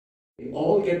They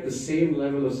all get the same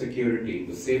level of security,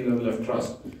 the same level of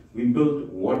trust. We built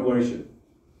one version.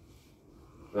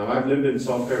 Now, I've lived in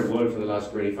software world for the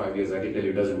last 25 years. I can tell you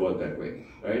it doesn't work that way,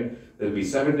 right? There'll be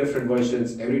 7 different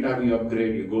versions. Every time you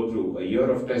upgrade, you go through a year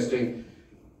of testing.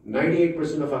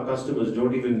 98% of our customers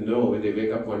don't even know when they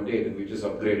wake up one day that we just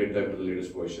upgraded them to the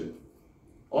latest version.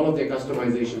 All of their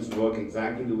customizations work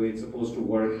exactly the way it's supposed to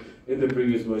work in the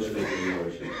previous version and the new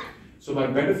version. So by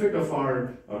benefit of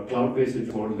our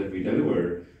cloud-based model that we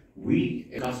deliver,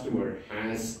 a customer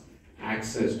has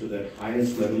access to that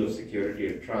highest level of security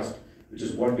and trust, which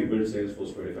is what we built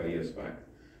Salesforce 25 years back.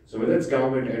 So whether it's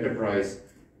government, enterprise,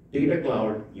 Data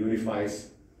Cloud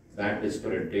unifies that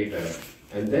disparate data,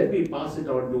 and then we pass it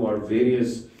on to our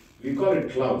various, we call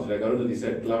it clouds. Like Arundhati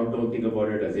said, cloud, don't think about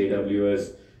it as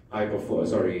AWS,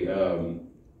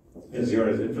 Azure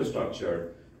as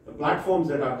infrastructure. The platforms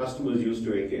that our customers use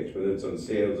to engage, whether it's on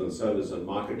sales, on service, on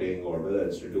marketing, or whether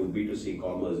it's to do B2C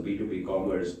commerce, B2B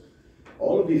commerce,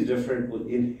 all of these different will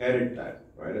inherit that,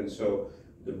 right? And so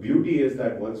the beauty is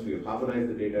that once we harmonize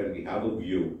the data and we have a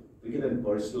view, we can then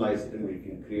personalize it and we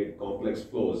can create complex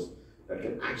flows that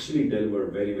can actually deliver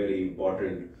very, very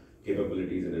important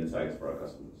capabilities and insights for our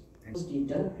customers. This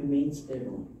data remains their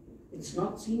own. It's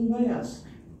not seen by us.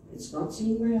 It's not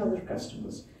seen by other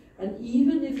customers. And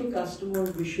even if a customer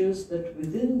wishes that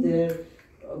within their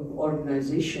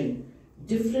organization,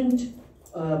 different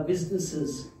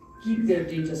businesses keep their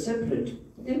data separate,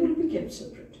 they will be kept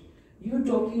separate. You're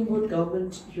talking about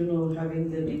government,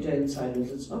 having their data in silos.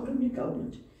 It's not only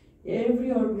government.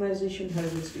 Every organization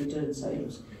has its data in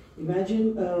silos.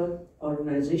 Imagine an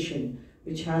organization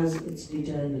which has its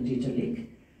data in a data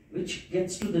lake, which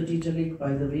gets to the data lake,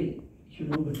 by the way,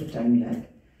 with the time lag.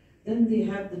 Then they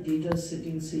have the data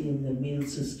sitting, say, in the mail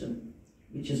system,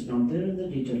 which is not there in the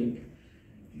data lake.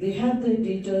 They have the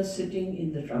data sitting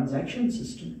in the transaction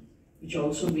system, which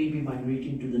also may be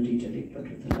migrating to the data lake, but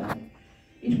with a lag.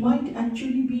 It might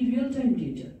actually be real-time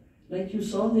data. Like you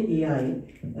saw the AI,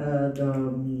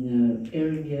 the Air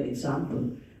India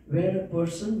example, where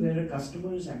a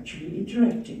customer is actually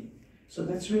interacting. So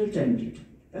that's real-time data.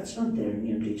 That's not there in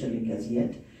your data lake as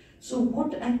yet. So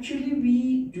what actually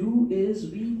we do is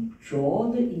we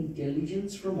draw the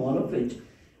intelligence from all of it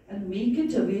and make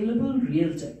it available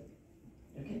real-time.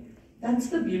 Okay? That's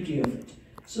the beauty of it.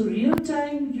 So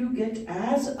real-time you get,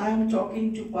 as I'm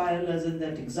talking to Payal as in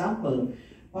that example,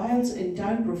 Payal's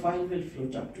entire profile will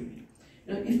float up to me.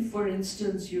 Now if for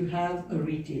instance you have a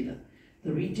retailer,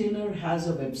 the retailer has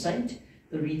a website,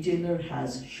 the retailer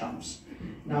has shops.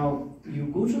 Now you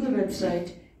go to the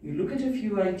website, you look at a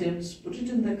few items, put it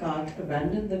in the cart,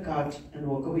 abandon the cart and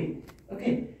walk away.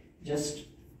 Okay, just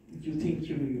you think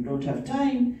you don't have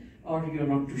time or you're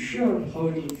not too sure how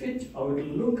it will fit, how it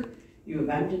will look, you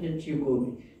abandon it, you go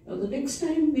away. Now the next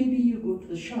time maybe you go to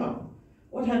the shop,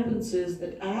 what happens is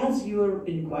that as you're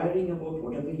inquiring about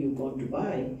whatever you want to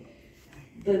buy,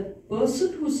 the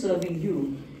person who's serving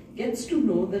you gets to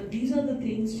know that these are the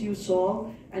things you saw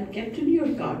and kept in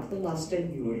your cart the last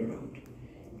time you were around.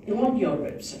 On your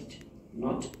website,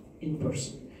 not in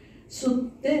person.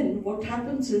 So then what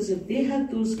happens is if they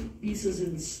have those pieces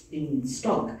in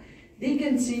stock, they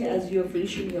can say as you're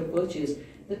finishing your purchase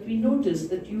that we noticed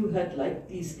that you had liked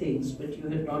these things but you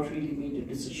had not really made a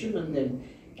decision on them.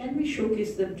 Can we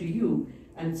showcase them to you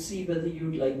and see whether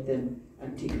you'd like them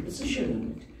and take a decision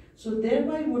on it? So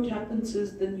thereby what happens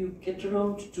is then you get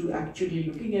around to actually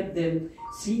looking at them,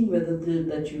 seeing whether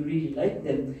that you really like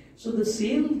them. So the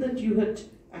sale that you had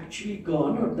actually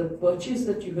gone or the purchase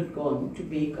that you had gone to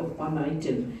make of one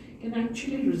item can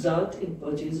actually result in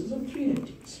purchases of 3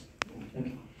 items.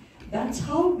 Okay. That's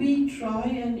how we try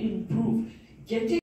and improve getting